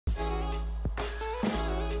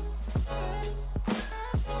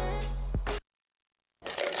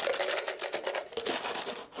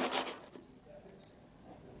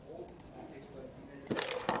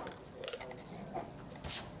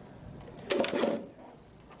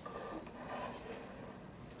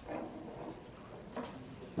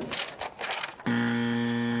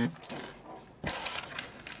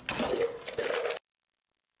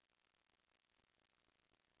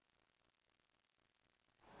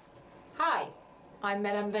I'm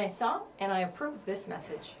Madame Vincent, and I approve of this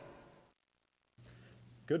message.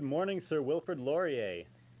 Good morning, Sir Wilfrid Laurier.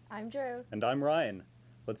 I'm Drew. And I'm Ryan.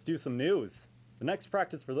 Let's do some news. The next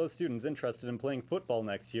practice for those students interested in playing football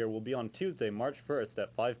next year will be on Tuesday, March 1st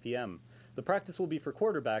at 5 p.m. The practice will be for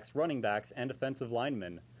quarterbacks, running backs, and offensive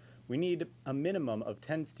linemen. We need a minimum of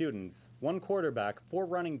 10 students, 1 quarterback, 4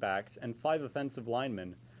 running backs, and 5 offensive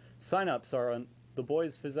linemen. Sign-ups are on the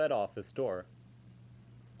Boys Phys Ed office door.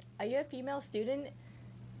 Are you a female student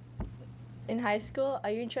in high school?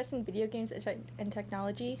 Are you interested in video games and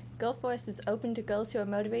technology? Girl Force is open to girls who are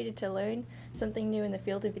motivated to learn something new in the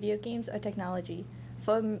field of video games or technology.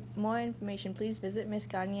 For more information, please visit Miss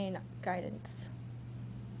Gagne in Guidance.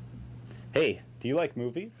 Hey, do you like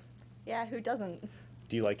movies? Yeah, who doesn't?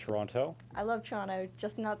 Do you like Toronto? I love Toronto,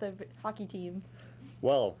 just not the hockey team.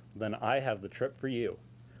 Well, then I have the trip for you.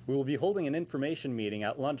 We will be holding an information meeting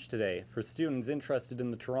at lunch today for students interested in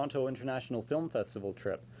the Toronto International Film Festival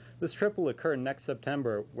trip. This trip will occur next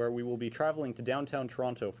September, where we will be traveling to downtown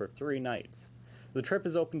Toronto for 3 nights. The trip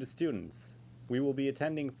is open to students. We will be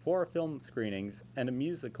attending 4 film screenings and a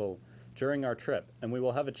musical during our trip, and we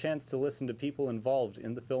will have a chance to listen to people involved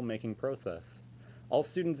in the filmmaking process. All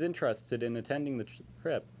students interested in attending the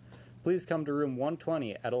trip, please come to room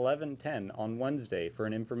 120 at 11:10 on Wednesday for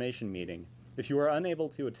an information meeting. If you are unable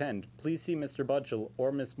to attend, please see Mr. Budgell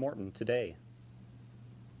or Miss Morton today.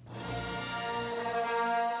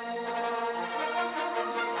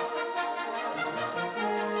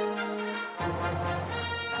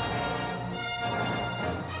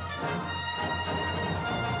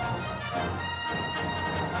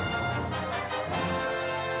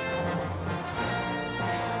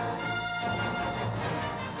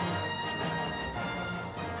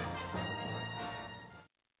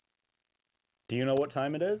 Do you know what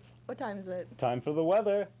time it is? What time is it? Time for the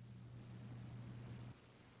weather.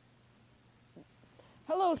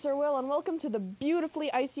 Hello, Sir Will, and welcome to the beautifully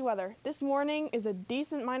icy weather. This morning is a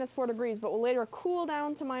decent -4 degrees, but will later cool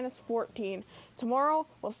down to -14. Tomorrow,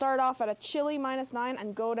 we'll start off at a chilly -9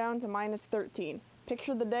 and go down to -13.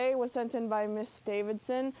 Picture of the day was sent in by Miss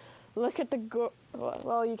Davidson. Look at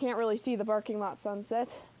well, you can't really see the parking lot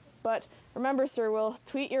sunset. But remember, Sir Will,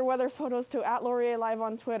 tweet your weather photos to @LaurierLive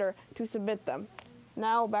on Twitter to submit them.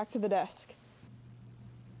 Now, back to the desk.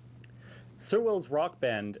 Sir Will's Rock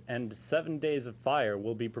Band and 7 Days of Fire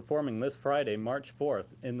will be performing this Friday, March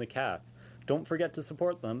 4th, in the CAF. Don't forget to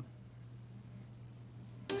support them.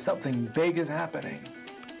 Something big is happening.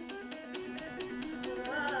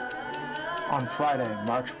 On Friday,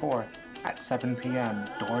 March 4th, at 7 p.m.,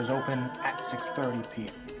 doors open at 6:30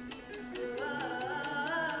 p.m.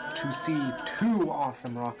 to see 2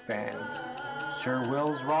 awesome rock bands, Sir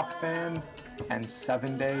Will's Rock Band and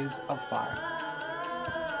 7 Days of Fire.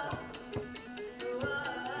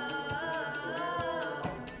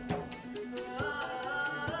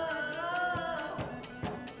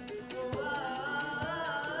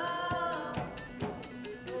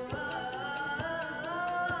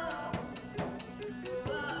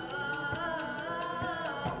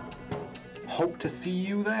 Hope to see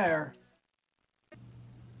you there.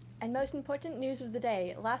 And most important news of the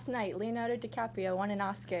day, last night Leonardo DiCaprio won an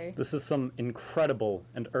Oscar. This is some incredible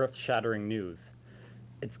and earth-shattering news.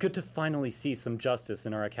 It's good to finally see some justice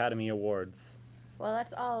in our Academy Awards. Well,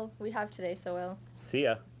 that's all we have today, so Will. See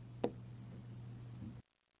ya.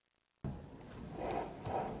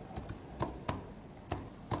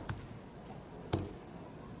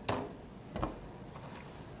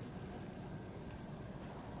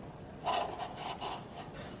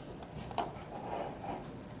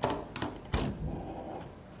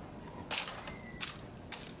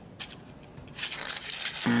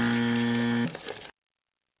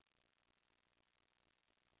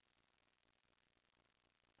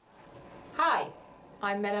 Hi,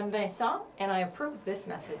 I'm Madame Vincent, and I approve of this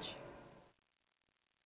message.